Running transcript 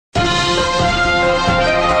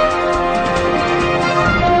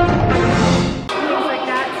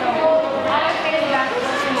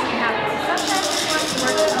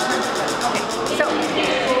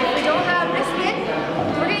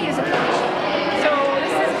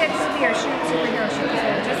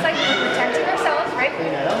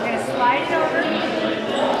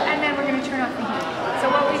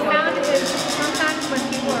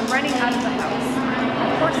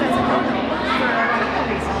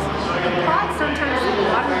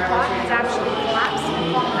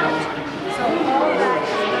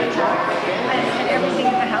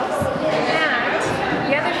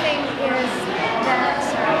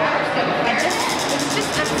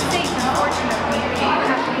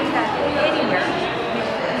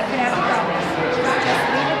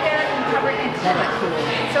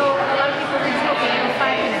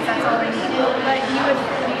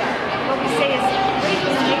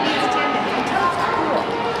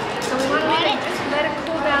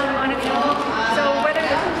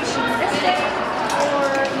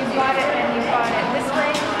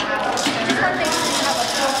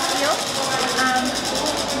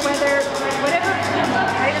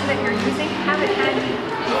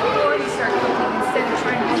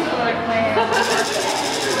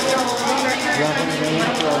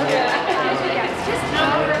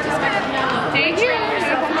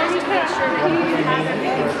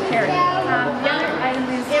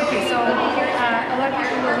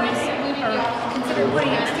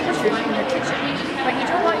in the kitchen. But you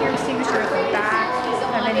don't want your extinguisher at the back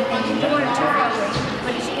of anything. You don't want it too far away.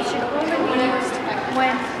 But it should only be used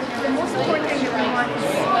when the most important thing that we want is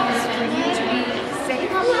for you to be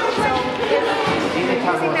safe. So if you're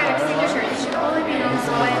using that extinguisher, it should only be used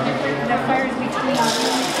when the fire is between you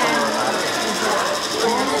and the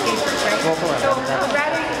escapers, right? So I'd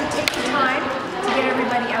rather you take the time to get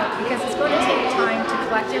everybody out, because it's going to take time to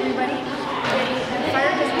collect everybody. The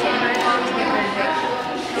fire doesn't take very long to get rid of it.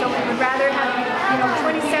 So we would rather have,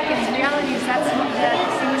 20 seconds. The reality is that's that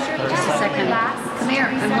extinguisher doesn't last. Come here,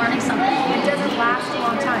 I'm learning something. It doesn't last a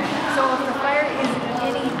long time. So if the fire is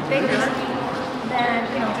any bigger than,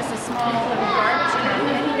 just a small little garbage can,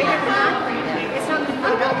 any bigger than that, it's not going to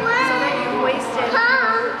put it out. So then you've wasted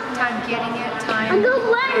time getting it, time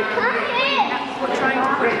trying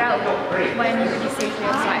to put it out when you would be safely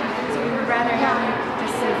outside. So we would rather have you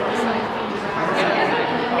just safe outside.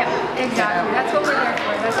 Yeah, exactly. That's what we're there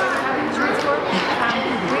for. That's what we have insurance for.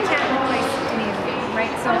 We can't replace any of it,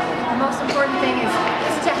 right? So the most important thing is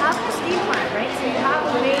to have a steam plan, right? So you have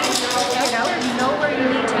a way to get out, you know where you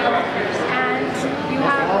need to go, and you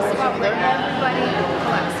have a spot where everybody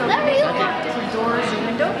collects. So you may have different doors or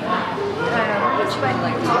windows,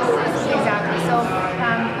 exactly. So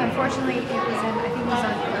unfortunately, I think it was in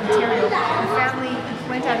Ontario. The family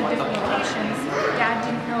went out of different locations.